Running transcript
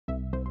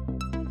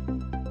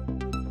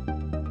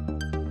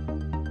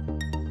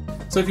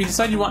So if you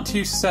decide you want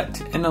to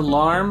set an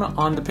alarm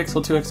on the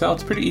Pixel 2 XL,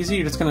 it's pretty easy.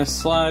 You're just going to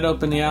slide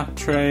open the app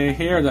tray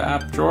here, the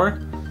app drawer,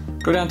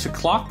 go down to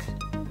clock,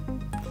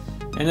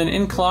 and then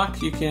in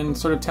clock you can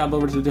sort of tab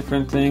over to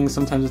different things.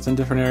 Sometimes it's in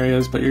different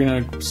areas, but you're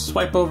going to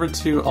swipe over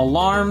to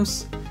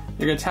alarms,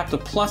 you're going to tap the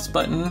plus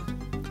button,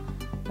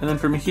 and then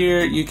from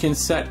here you can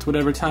set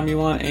whatever time you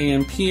want,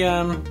 AM,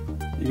 PM.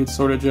 You could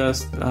sort of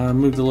just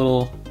move the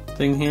little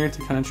thing here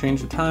to kind of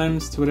change the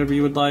times to whatever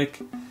you would like.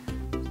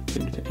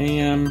 Change it to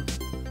AM.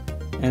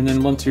 And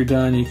then once you're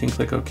done, you can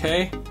click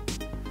OK.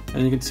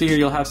 And you can see here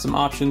you'll have some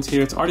options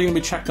here. It's already going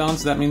to be checked on,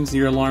 so that means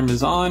your alarm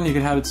is on. You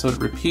can have it so it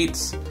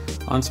repeats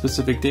on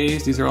specific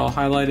days. These are all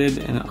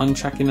highlighted, and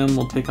unchecking them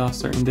will take off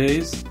certain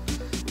days.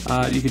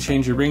 You can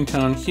change your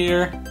ringtone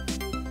here.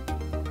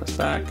 Press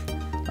back.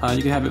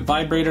 You can have it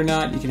vibrate or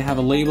not. You can have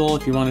a label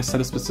if you want to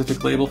set a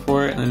specific label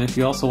for it. And then if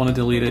you also want to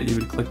delete it, you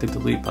would click the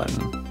delete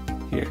button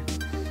here.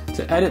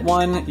 To edit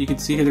one, you can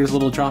see here there's a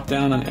little drop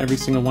down on every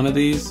single one of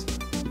these.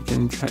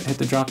 You can hit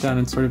the drop down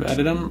and sort of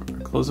edit them or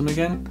close them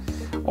again,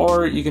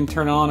 or you can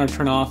turn on or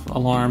turn off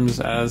alarms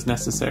as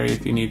necessary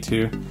if you need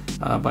to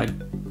by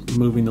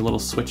moving the little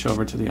switch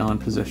over to the on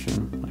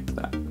position like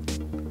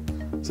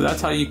that. So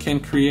that's how you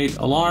can create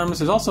alarms.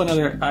 There's also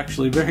another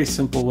actually very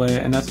simple way,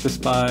 and that's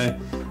just by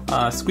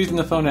squeezing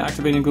the phone and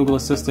activating Google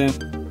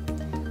Assistant.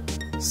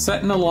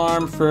 Set an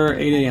alarm for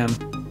 8 AM.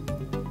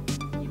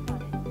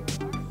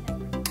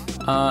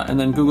 And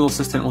then Google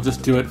Assistant will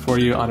just do it for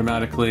you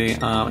automatically.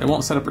 It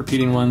won't set up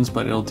repeating ones,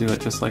 but it'll do it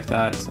just like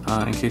that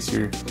in case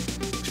you're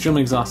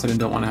extremely exhausted and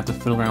don't want to have to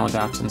fiddle around with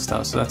apps and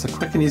stuff. So that's a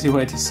quick and easy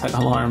way to set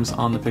alarms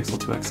on the Pixel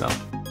 2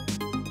 XL.